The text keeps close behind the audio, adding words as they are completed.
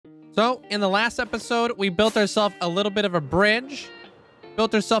So in the last episode, we built ourselves a little bit of a bridge,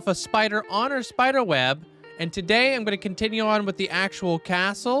 built ourselves a spider on our spider web, and today I'm going to continue on with the actual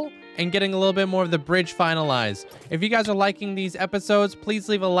castle and getting a little bit more of the bridge finalized. If you guys are liking these episodes, please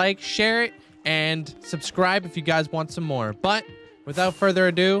leave a like, share it, and subscribe if you guys want some more. But without further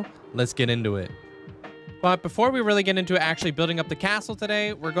ado, let's get into it. But before we really get into actually building up the castle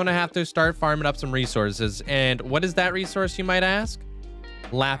today, we're going to have to start farming up some resources. And what is that resource, you might ask?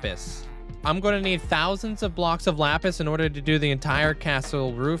 Lapis. I'm going to need thousands of blocks of lapis in order to do the entire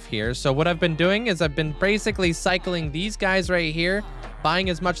castle roof here. So what I've been doing is I've been basically cycling these guys right here, buying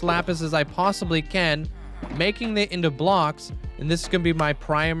as much lapis as I possibly can, making it into blocks, and this is going to be my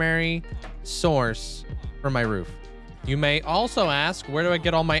primary source for my roof. You may also ask, where do I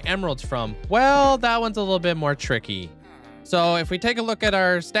get all my emeralds from? Well, that one's a little bit more tricky. So if we take a look at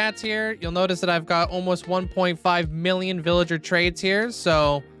our stats here, you'll notice that I've got almost 1.5 million villager trades here.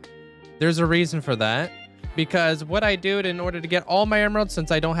 So there's a reason for that. Because what I do in order to get all my emeralds,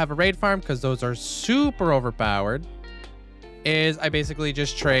 since I don't have a raid farm, because those are super overpowered, is I basically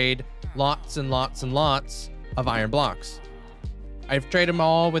just trade lots and lots and lots of iron blocks. I've traded them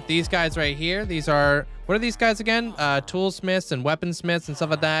all with these guys right here. These are, what are these guys again? Toolsmiths and weaponsmiths and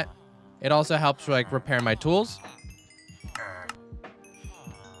stuff like that. It also helps like repair my tools.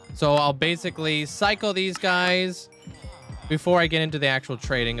 So I'll basically cycle these guys before I get into the actual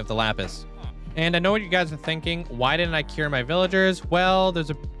trading of the lapis. And I know what you guys are thinking. Why didn't I cure my villagers? Well,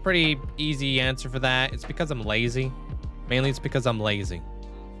 there's a pretty easy answer for that. It's because I'm lazy. Mainly it's because I'm lazy.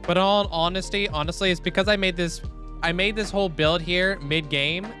 But in all honesty, it's because I made this whole build here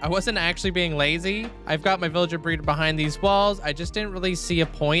mid-game. I wasn't actually being lazy. I've got my villager breeder behind these walls. I just didn't really see a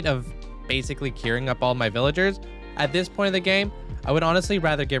point of basically curing up all my villagers. At this point of the game, I would honestly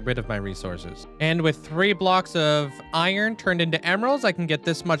rather get rid of my resources. And with 3 blocks of iron turned into emeralds, I can get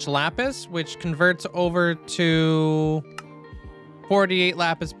this much lapis, which converts over to 48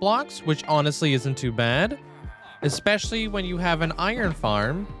 lapis blocks, which honestly isn't too bad, especially when you have an iron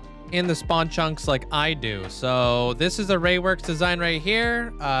farm in the spawn chunks like I do. So this is a Rayworks design right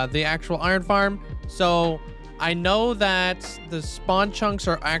here, the actual iron farm. So I know that the spawn chunks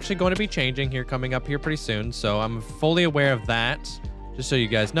are actually going to be changing here, coming up here pretty soon. So I'm fully aware of that, just so you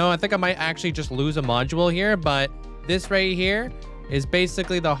guys know. I think I might actually just lose a module here, but this right here is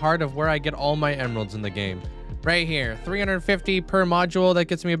basically the heart of where I get all my emeralds in the game. Right here, 350 per module. That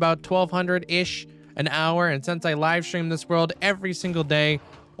gets me about 1,200-ish an hour. And since I live stream this world every single day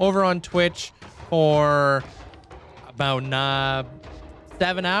over on Twitch for about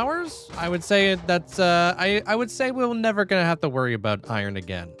 7 hours, I would say that's I would say we're never gonna have to worry about iron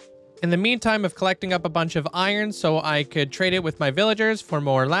again. In the meantime of collecting up a bunch of iron so I could trade it with my villagers for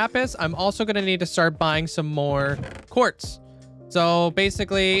more lapis, I'm also gonna need to start buying some more quartz. So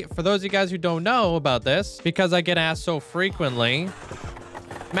basically, for those of you guys who don't know about this, because I get asked so frequently,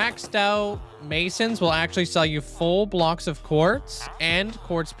 maxed out masons will actually sell you full blocks of quartz and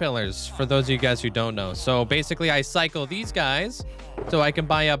quartz pillars, for those of you guys who don't know. So basically I cycle these guys so I can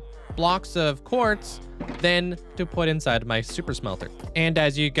buy up blocks of quartz then to put inside my super smelter. And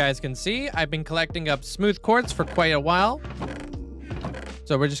as you guys can see, I've been collecting up smooth quartz for quite a while.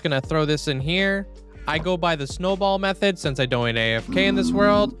 So we're just gonna throw this in here. I go by the snowball method since I don't AFK in this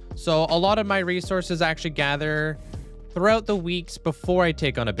world. So a lot of my resources actually gather throughout the weeks before I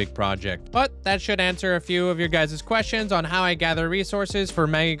take on a big project. But that should answer a few of your guys' questions on how I gather resources for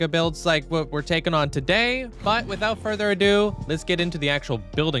mega builds like what we're taking on today. But without further ado, let's get into the actual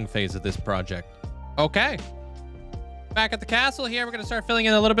building phase of this project. Okay. Back at the castle here, we're going to start filling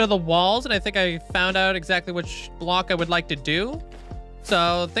in a little bit of the walls, and I think I found out exactly which block I would like to do.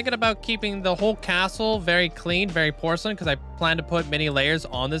 So thinking about keeping the whole castle very clean, very porcelain, because I plan to put many layers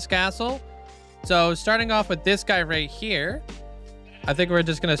on this castle. So starting off with this guy right here, I think we're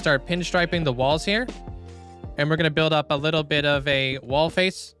just going to start pinstriping the walls here. And we're going to build up a little bit of a wall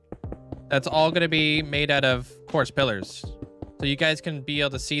face. That's all going to be made out of quartz pillars. So you guys can be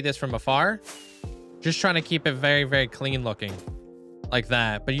able to see this from afar. Just trying to keep it very, very clean looking. Like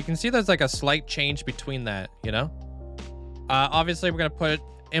that. But you can see there's like a slight change between that, you know? Obviously, we're going to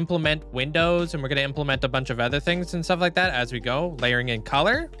implement windows, and we're going to implement a bunch of other things and stuff like that as we go, layering in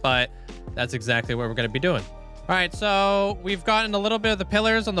color. But that's exactly what we're going to be doing. All right, so we've gotten a little bit of the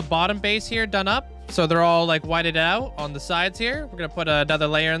pillars on the bottom base here done up. So they're all like whited out on the sides here. We're going to put another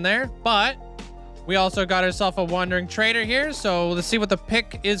layer in there. But we also got ourselves a wandering trader here. So let's see what the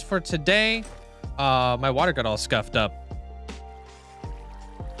pick is for today. My water got all scuffed up.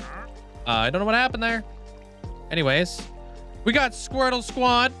 I don't know what happened there. Anyways, we got Squirtle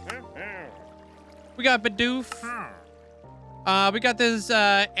Squad. We got Bidoof. We got this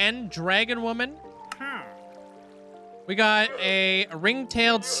end dragon woman. We got a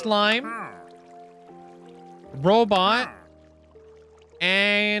ring-tailed slime, robot,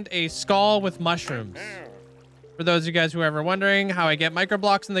 and a skull with mushrooms. For those of you guys who are ever wondering how I get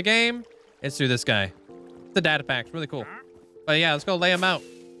microblocks in the game, it's through this guy. The data pack's really cool. But yeah, let's go lay them out.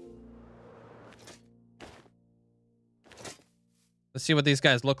 Let's see what these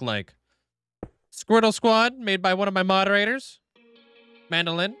guys look like. Squirtle Squad, made by one of my moderators.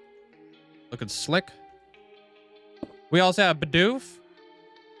 Mandolin, looking slick. We also have Bidoof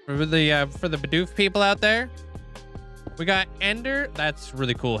for the Bidoof people out there. We got Ender. That's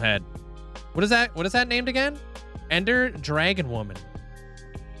really cool head. What is that? What is that named again? Ender Dragon Woman.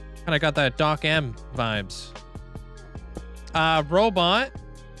 Kind of got that Doc M vibes. Robot.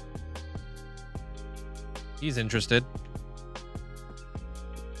 He's interested.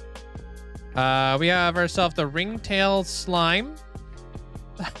 We have ourselves the ringtail slime.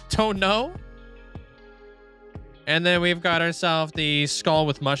 Don't know. And then we've got ourselves the skull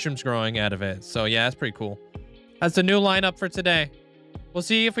with mushrooms growing out of it. So yeah, that's pretty cool. That's the new lineup for today. We'll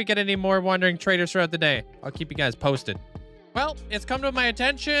see if we get any more wandering traders throughout the day. I'll keep you guys posted. Well, it's come to my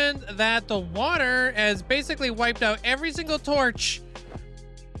attention that the water has basically wiped out every single torch.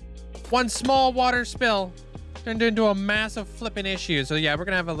 One small water spill turned into a massive flipping issue. So yeah, we're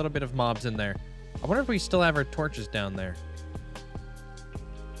gonna have a little bit of mobs in there. I wonder if we still have our torches down there.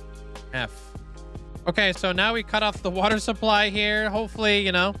 F. Okay, so now we cut off the water supply here. Hopefully,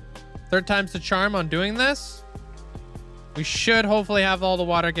 you know, third time's the charm on doing this. We should hopefully have all the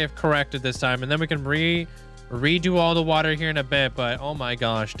water get corrected this time, and then we can redo all the water here in a bit. But oh my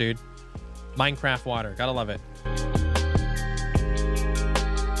gosh, dude. Minecraft water. Gotta love it.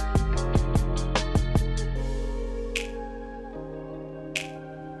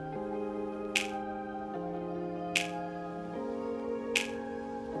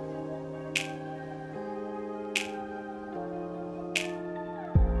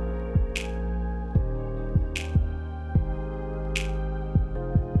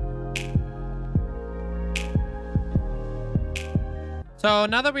 So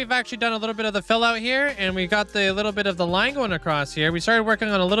now that we've actually done a little bit of the fill out here and we got the little bit of the line going across here, we started working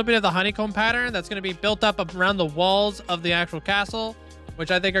on a little bit of the honeycomb pattern that's going to be built up around the walls of the actual castle,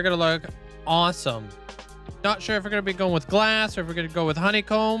 which I think are going to look awesome. Not sure if we're going to be going with glass or if we're going to go with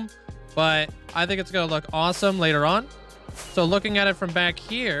honeycomb, but I think it's going to look awesome later on. So looking at it from back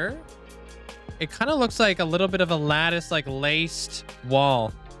here, it kind of looks like a little bit of a lattice, like laced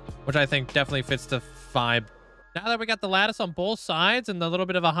wall, which I think definitely fits the vibe. Now that we got the lattice on both sides and the little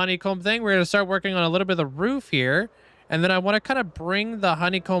bit of a honeycomb thing, we're going to start working on a little bit of the roof here. And then I want to kind of bring the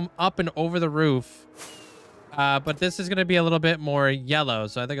honeycomb up and over the roof. But this is going to be a little bit more yellow,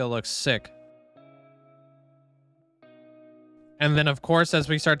 so I think it'll look sick. And then, of course, as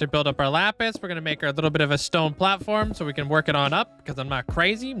we start to build up our lapis, we're going to make a little bit of a stone platform so we can work it on up, because I'm not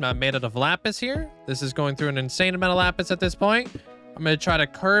crazy. I'm not made out of lapis here. This is going through an insane amount of lapis at this point. I'm going to try to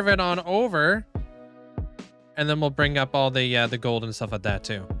curve it on over. And then we'll bring up all the gold and stuff like that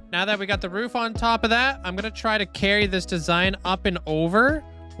too. Now that we got the roof on top of that, I'm going to try to carry this design up and over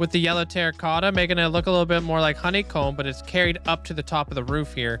with the yellow terracotta, making it look a little bit more like honeycomb, but it's carried up to the top of the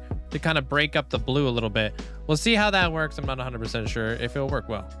roof here to kind of break up the blue a little bit. We'll see how that works. I'm not 100% sure if it'll work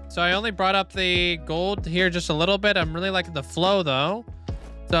well. So I only brought up the gold here just a little bit. I'm really liking the flow though.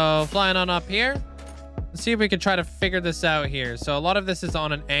 So flying on up here, let's see if we can try to figure this out here. So a lot of this is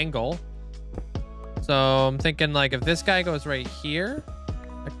on an angle. So I'm thinking like if this guy goes right here,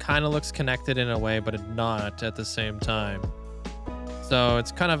 it kind of looks connected in a way, but it's not at the same time. So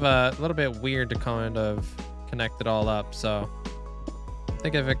it's kind of a little bit weird to kind of connect it all up. So I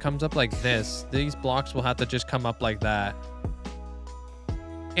think if it comes up like this, these blocks will have to just come up like that.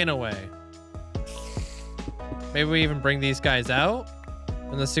 In a way. Maybe we even bring these guys out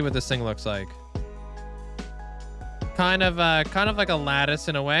and let's see what this thing looks like. Kind of like a lattice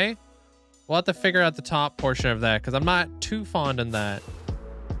in a way. We'll have to figure out the top portion of that because I'm not too fond in that.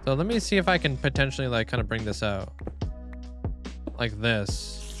 So let me see if I can potentially like kind of bring this out. Like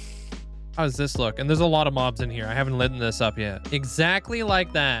this. How does this look? And there's a lot of mobs in here. I haven't lit this up yet. Exactly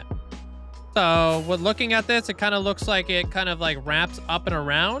like that. So when looking at this, it kind of looks like it kind of like wraps up and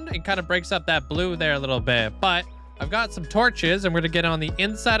around and kind of breaks up that blue there a little bit. But I've got some torches and we're going to get on the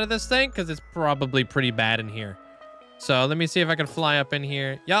inside of this thing because it's probably pretty bad in here. So let me see if I can fly up in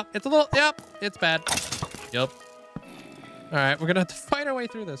here. Yep, it's a little, yep, it's bad. Yep. All right, we're gonna have to fight our way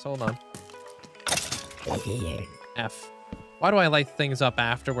through this. Hold on. F. Why do I light things up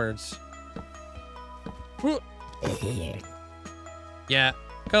afterwards? Yeah,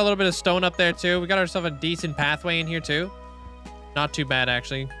 got a little bit of stone up there too. We got ourselves a decent pathway in here too. Not too bad,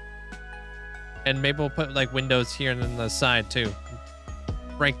 actually. And maybe we'll put like windows here and then the side too.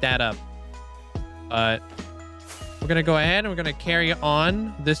 Break that up. But we're gonna go ahead and we're gonna carry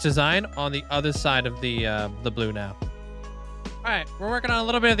on this design on the other side of the blue now. All right, we're working on a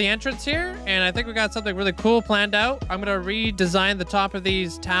little bit of the entrance here, and I think we got something really cool planned out. I'm gonna redesign the top of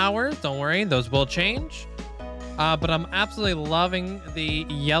these towers. Don't worry, those will change. But I'm absolutely loving the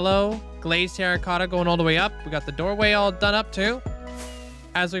yellow glazed terracotta going all the way up. We got the doorway all done up too.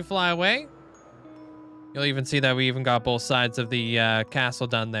 As we fly away, you'll even see that we even got both sides of the castle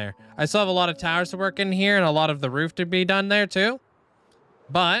done there. I still have a lot of towers to work in here and a lot of the roof to be done there too.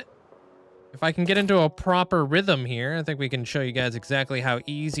 But if I can get into a proper rhythm here, I think we can show you guys exactly how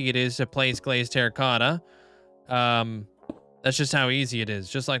easy it is to place glazed terracotta. That's just how easy it is,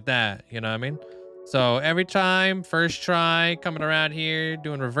 just like that. You know what I mean? So every time, first try, coming around here,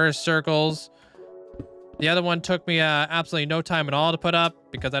 doing reverse circles. The other one took me absolutely no time at all to put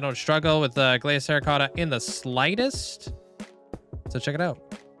up because I don't struggle with glazed terracotta in the slightest. So check it out.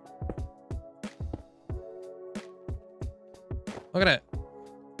 Look at it.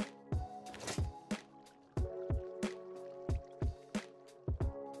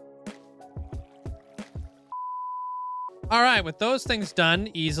 All right, with those things done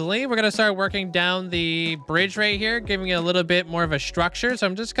easily, we're going to start working down the bridge right here, giving it a little bit more of a structure. So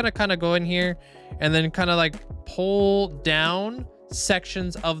I'm just going to kind of go in here and then kind of like pull down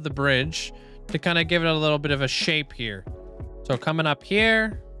sections of the bridge to kind of give it a little bit of a shape here. So coming up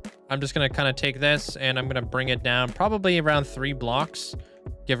here, I'm just going to kind of take this and I'm going to bring it down probably around 3 blocks,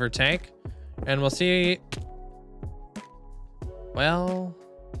 give or take. And we'll see. Well,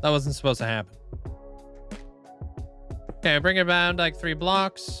 that wasn't supposed to happen. Okay, bring it around like 3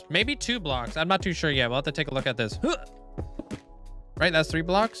 blocks, maybe 2 blocks. I'm not too sure yet. We'll have to take a look at this. Right, that's 3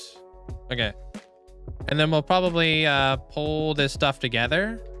 blocks. Okay. And then we'll probably pull this stuff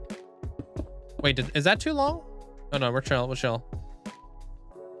together. Wait, is that too long? Oh no, we're chill, we're chill.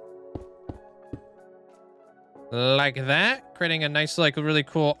 Like that, creating a nice, like, really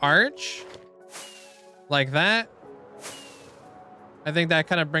cool arch. Like that. I think that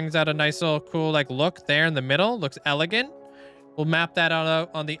kind of brings out a nice little cool like look there in the middle. Looks elegant. We'll map that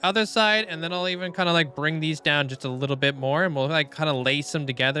out on the other side, and then I'll even kind of like bring these down just a little bit more, and we'll like kind of lace them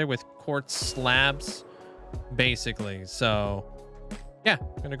together with quartz slabs, basically. So yeah,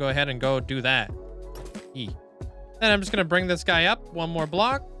 I'm gonna go ahead and go do that. Then I'm just gonna bring this guy up 1 more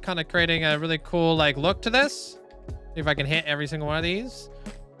block, kind of creating a really cool like look to this. See if I can hit every single one of these.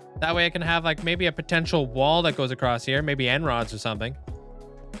 That way I can have like maybe a potential wall that goes across here, maybe end rods or something.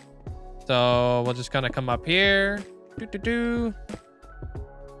 So we'll just kind of come up here.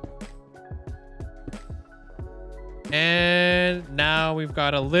 And now we've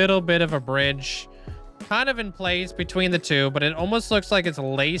got a little bit of a bridge kind of in place between the two, but it almost looks like it's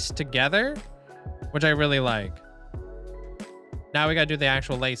laced together, which I really like. Now we got to do the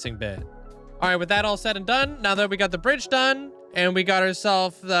actual lacing bit. All right, with that all said and done, now that we got the bridge done, and we got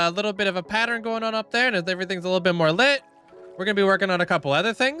ourselves a little bit of a pattern going on up there, and everything's a little bit more lit, we're going to be working on a couple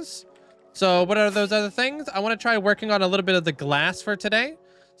other things. So what are those other things? I want to try working on a little bit of the glass for today.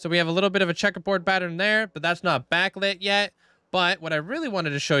 So we have a little bit of a checkerboard pattern there, but that's not backlit yet. But what I really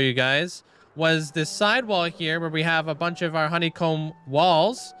wanted to show you guys was this side wall here where we have a bunch of our honeycomb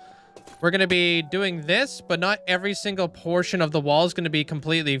walls. We're going to be doing this, but not every single portion of the wall is going to be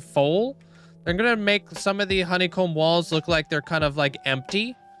completely full. They're going to make some of the honeycomb walls look like they're kind of like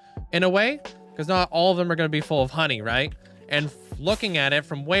empty in a way, because not all of them are going to be full of honey, right? And looking at it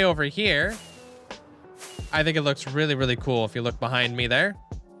from way over here, I think it looks really, really cool if you look behind me there.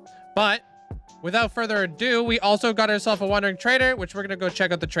 But without further ado, we also got ourselves a wandering trader, which we're going to go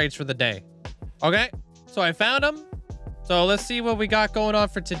check out the trades for the day. Okay, so I found them. So let's see what we got going on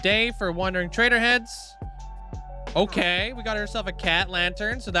for today for wandering trader heads. Okay, we got ourselves a cat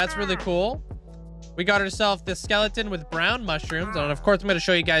lantern, so that's really cool. We got ourselves the skeleton with brown mushrooms, and of course I'm going to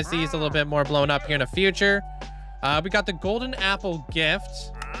show you guys these a little bit more blown up here in the future. We got the golden apple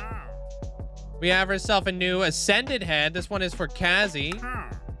gift. We have ourselves a new ascended head. This one is for Kazi.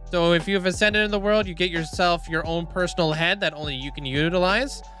 So if you've ascended in the world, you get yourself your own personal head that only you can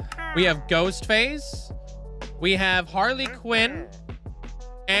utilize. We have Ghost Phase. We have Harley Quinn.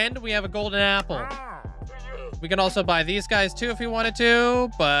 And we have a golden apple. We can also buy these guys too if you wanted to,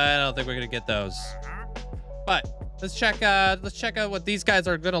 but I don't think we're gonna get those. But let's check out what these guys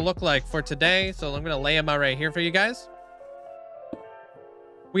are gonna look like for today. So I'm gonna lay them out right here for you guys.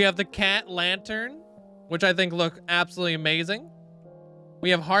 We have the cat lantern, which I think look absolutely amazing. We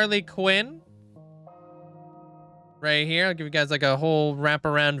have Harley Quinn right here. I'll give you guys like a whole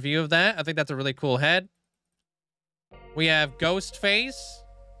wraparound view of that. I think that's a really cool head. We have Ghost Face.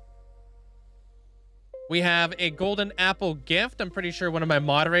 We have a golden apple gift. I'm pretty sure one of my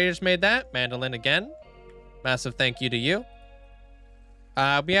moderators made that. Mandolin again. Massive thank you to you.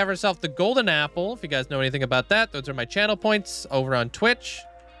 We have ourselves the golden apple. If you guys know anything about that, those are my channel points over on Twitch.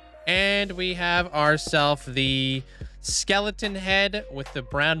 And we have ourselves the skeleton head with the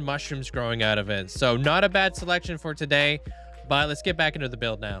brown mushrooms growing out of it. So not a bad selection for today, but let's get back into the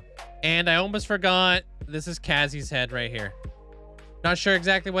build now. And I almost forgot, this is Kazi's head right here. Not sure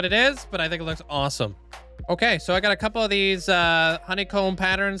exactly what it is, but I think it looks awesome. Okay, so I got a couple of these honeycomb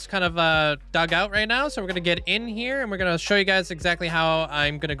patterns kind of dug out right now. So we're going to get in here and we're going to show you guys exactly how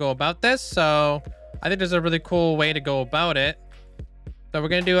I'm going to go about this. So I think there's a really cool way to go about it. So we're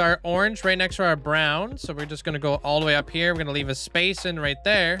going to do our orange right next to our brown. So we're just going to go all the way up here. We're going to leave a space in right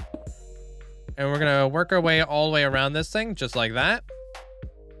there. And we're going to work our way all the way around this thing, just like that.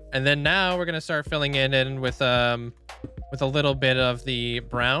 And then now we're going to start filling it in with a little bit of the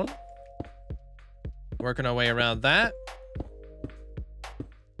brown. Working our way around that.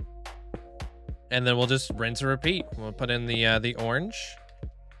 And then we'll just rinse and repeat. We'll put in the orange.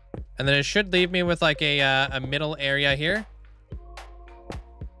 And then it should leave me with like a middle area here.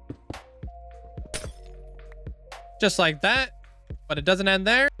 Just like that, but it doesn't end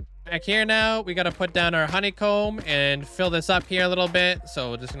there. Back here now, we got to put down our honeycomb and fill this up here a little bit. So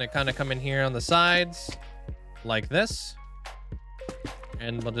we're just going to kind of come in here on the sides like this.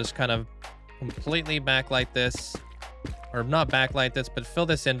 And we'll just kind of completely backlight this, or not backlight this, but fill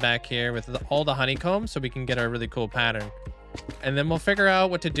this in back here with all the honeycomb so we can get our really cool pattern. And then we'll figure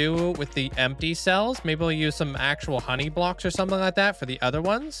out what to do with the empty cells. Maybe we'll use some actual honey blocks or something like that for the other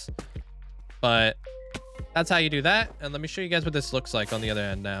ones. But that's how you do that. And let me show you guys what this looks like on the other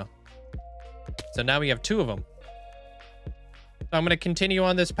end now. So now we have 2 of them. So I'm going to continue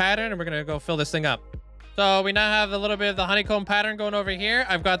on this pattern and we're going to go fill this thing up. So we now have a little bit of the honeycomb pattern going over here.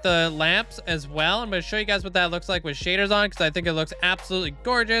 I've got the lamps as well. I'm going to show you guys what that looks like with shaders on because I think it looks absolutely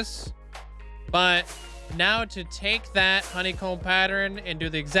gorgeous. But now to take that honeycomb pattern and do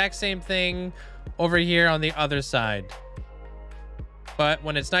the exact same thing over here on the other side. But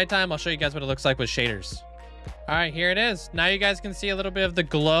when it's nighttime, I'll show you guys what it looks like with shaders. All right, here it is. Now you guys can see a little bit of the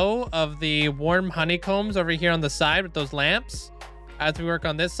glow of the warm honeycombs over here on the side with those lamps. As we work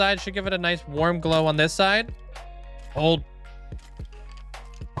on this side, should give it a nice warm glow on this side. Hold.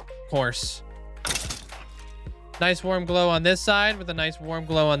 Course. Nice warm glow on this side with a nice warm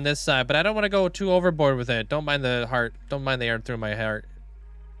glow on this side. But I don't want to go too overboard with it. Don't mind the heart. Don't mind the air through my heart.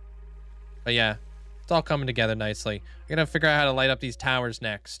 But yeah, it's all coming together nicely. I'm going to figure out how to light up these towers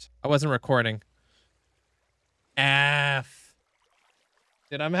next. I wasn't recording. F.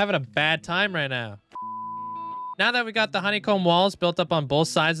 Dude, I'm having a bad time right now. Now that we got the honeycomb walls built up on both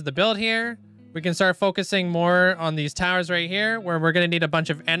sides of the build here, we can start focusing more on these towers right here, where we're going to need a bunch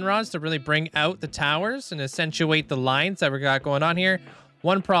of end rods to really bring out the towers and accentuate the lines that we got going on here.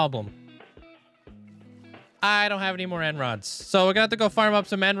 One problem. I don't have any more end rods. So we're going to have to go farm up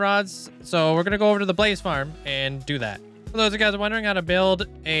some end rods. So we're going to go over to the Blaze farm and do that. For those of you guys wondering how to build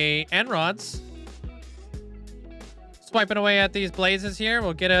a end rods, swiping away at these blazes here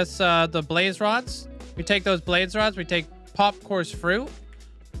will get us the blaze rods. We take those blaze rods, we take pop coarse fruit,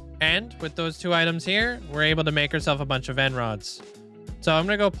 and with those 2 items here, we're able to make ourselves a bunch of end rods. So I'm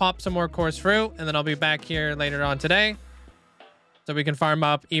gonna go pop some more coarse fruit, and then I'll be back here later on today so we can farm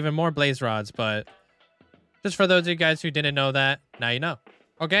up even more blaze rods. But just for those of you guys who didn't know that, now you know.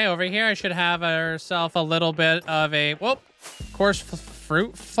 Okay, over here I should have ourselves a little bit of a coarse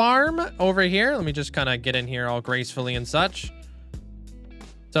fruit farm over here. Let me just kind of get in here all gracefully and such.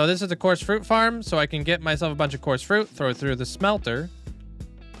 So this is the coarse fruit farm, so I can get myself a bunch of coarse fruit, throw it through the smelter.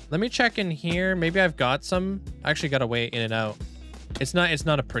 Let me check in here. Maybe I've got some. I actually got a way in and out. It's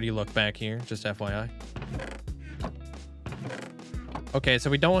not a pretty look back here, just FYI. Okay, so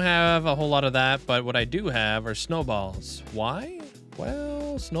we don't have a whole lot of that, but what I do have are snowballs. Why?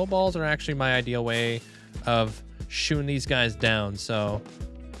 Well, snowballs are actually my ideal way of shooting these guys down. So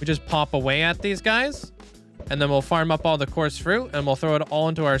we just pop away at these guys, and then we'll farm up all the coarse fruit, and we'll throw it all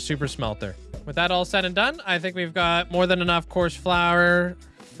into our super smelter. With that all said and done, I think we've got more than enough coarse flour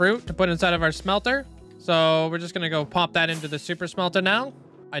fruit to put inside of our smelter. So we're just going to go pop that into the super smelter now.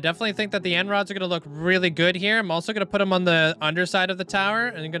 I definitely think that the end rods are going to look really good here. I'm also going to put them on the underside of the tower,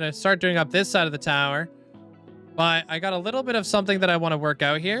 and I'm going to start doing up this side of the tower. But I got a little bit of something that I want to work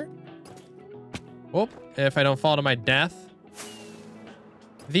out here. Oh, if I don't fall to my death.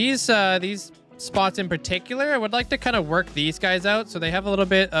 These spots in particular, I would like to kind of work these guys out so they have a little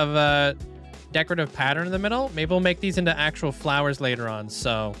bit of a decorative pattern in the middle. Maybe we'll make these into actual flowers later on.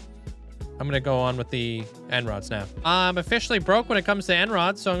 So I'm gonna go on with the end rods now. I'm officially broke when it comes to end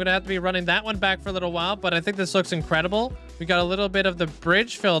rods, so I'm gonna have to be running that one back for a little while, but I think this looks incredible. We got a little bit of the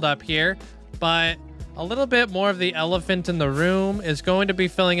bridge filled up here, but a little bit more of the elephant in the room is going to be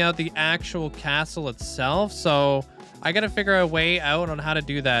filling out the actual castle itself. So I got to figure a way out on how to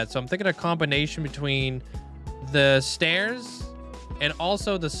do that. So I'm thinking a combination between the stairs and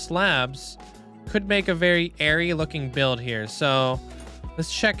also the slabs could make a very airy looking build here. So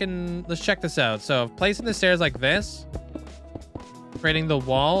let's check this out. So placing the stairs like this, creating the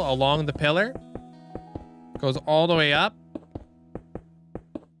wall along the pillar, goes all the way up.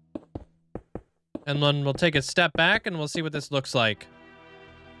 And then we'll take a step back and we'll see what this looks like.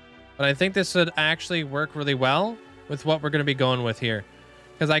 But I think this would actually work really well with what we're going to be going with here.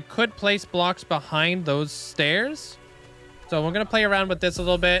 Because I could place blocks behind those stairs. So we're going to play around with this a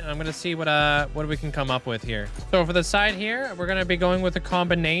little bit. And I'm going to see what we can come up with here. So for the side here, we're going to be going with a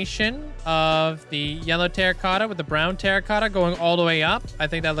combination of the yellow terracotta with the brown terracotta going all the way up. I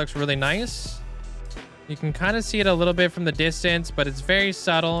think that looks really nice. You can kind of see it a little bit from the distance, but it's very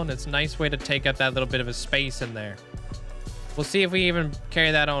subtle and it's a nice way to take up that little bit of a space in there. We'll see if we even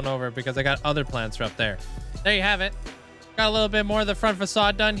carry that on over because I got other plants up there. There you have it. Got a little bit more of the front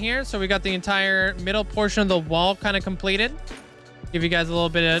facade done here. So we got the entire middle portion of the wall kind of completed. Give you guys a little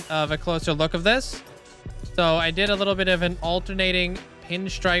bit of a closer look of this. So I did a little bit of an alternating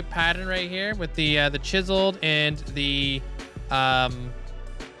pinstripe pattern right here with the chiseled and the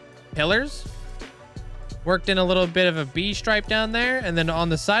pillars. Worked in a little bit of a B stripe down there. And then on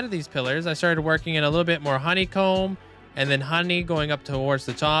the side of these pillars, I started working in a little bit more honeycomb and then honey going up towards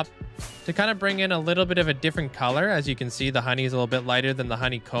the top to kind of bring in a little bit of a different color. As you can see, the honey is a little bit lighter than the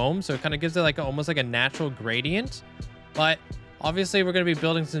honeycomb. So it kind of gives it like almost like a natural gradient. But obviously we're going to be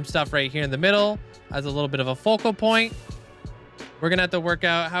building some stuff right here in the middle as a little bit of a focal point. We're going to have to work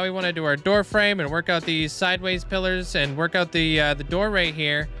out how we want to do our door frame and work out these sideways pillars and work out the door right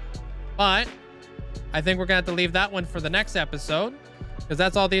here. But I think we're going to have to leave that one for the next episode because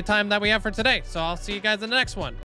that's all the time that we have for today. So I'll see you guys in the next one.